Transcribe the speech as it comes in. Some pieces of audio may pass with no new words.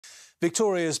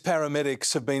Victoria's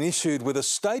paramedics have been issued with a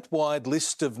statewide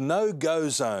list of no-go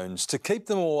zones to keep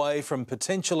them away from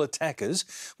potential attackers,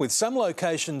 with some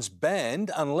locations banned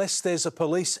unless there's a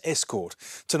police escort.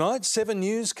 Tonight, 7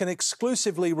 News can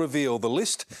exclusively reveal the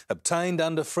list obtained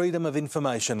under Freedom of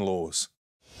Information laws.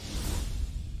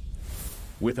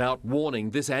 Without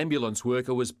warning, this ambulance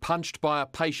worker was punched by a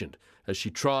patient as she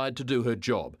tried to do her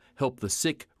job, help the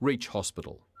sick reach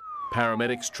hospital.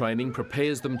 Paramedics training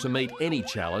prepares them to meet any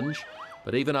challenge,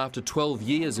 but even after 12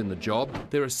 years in the job,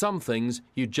 there are some things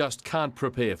you just can't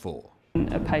prepare for.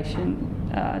 A patient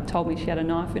told me she had a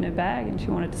knife in her bag and she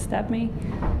wanted to stab me.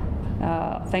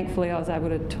 Thankfully, I was able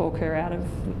to talk her out of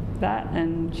that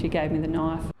and she gave me the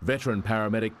knife. Veteran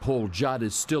paramedic Paul Judd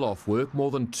is still off work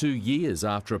more than 2 years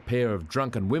after a pair of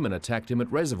drunken women attacked him at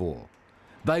Reservoir.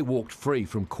 They walked free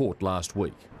from court last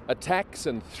week. Attacks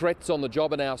and threats on the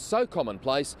job are now so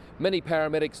commonplace, many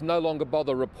paramedics no longer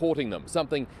bother reporting them,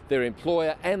 something their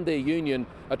employer and their union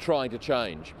are trying to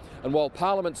change. And while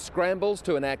Parliament scrambles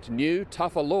to enact new,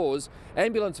 tougher laws,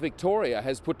 Ambulance Victoria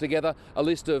has put together a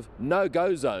list of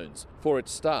no-go zones for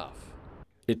its staff.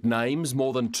 It names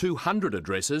more than 200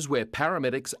 addresses where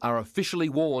paramedics are officially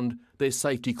warned their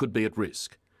safety could be at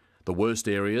risk. The worst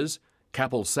areas: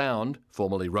 Capel Sound,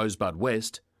 formerly Rosebud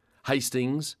West,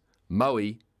 Hastings,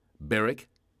 Moe, Berwick,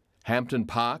 Hampton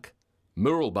Park,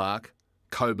 Murrelbark,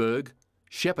 Coburg,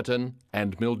 Shepparton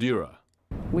and Mildura.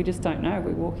 We just don't know.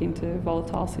 We walk into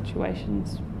volatile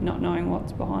situations not knowing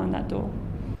what's behind that door.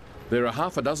 There are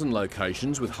half a dozen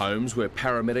locations with homes where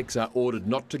paramedics are ordered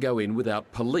not to go in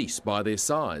without police by their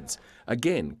sides.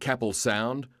 Again, Capel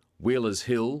Sound, Wheelers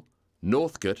Hill,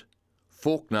 Northcote,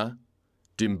 Fawkner,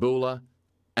 Dimboola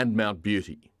and Mount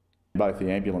Beauty. Both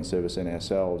the ambulance service and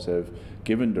ourselves have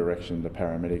given direction to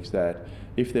paramedics that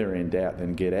if they're in doubt,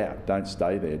 then get out. Don't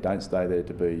stay there. Don't stay there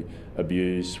to be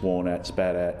abused, sworn at,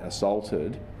 spat at,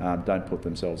 assaulted. Don't put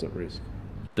themselves at risk.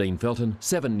 Dean Felton,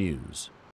 7 News.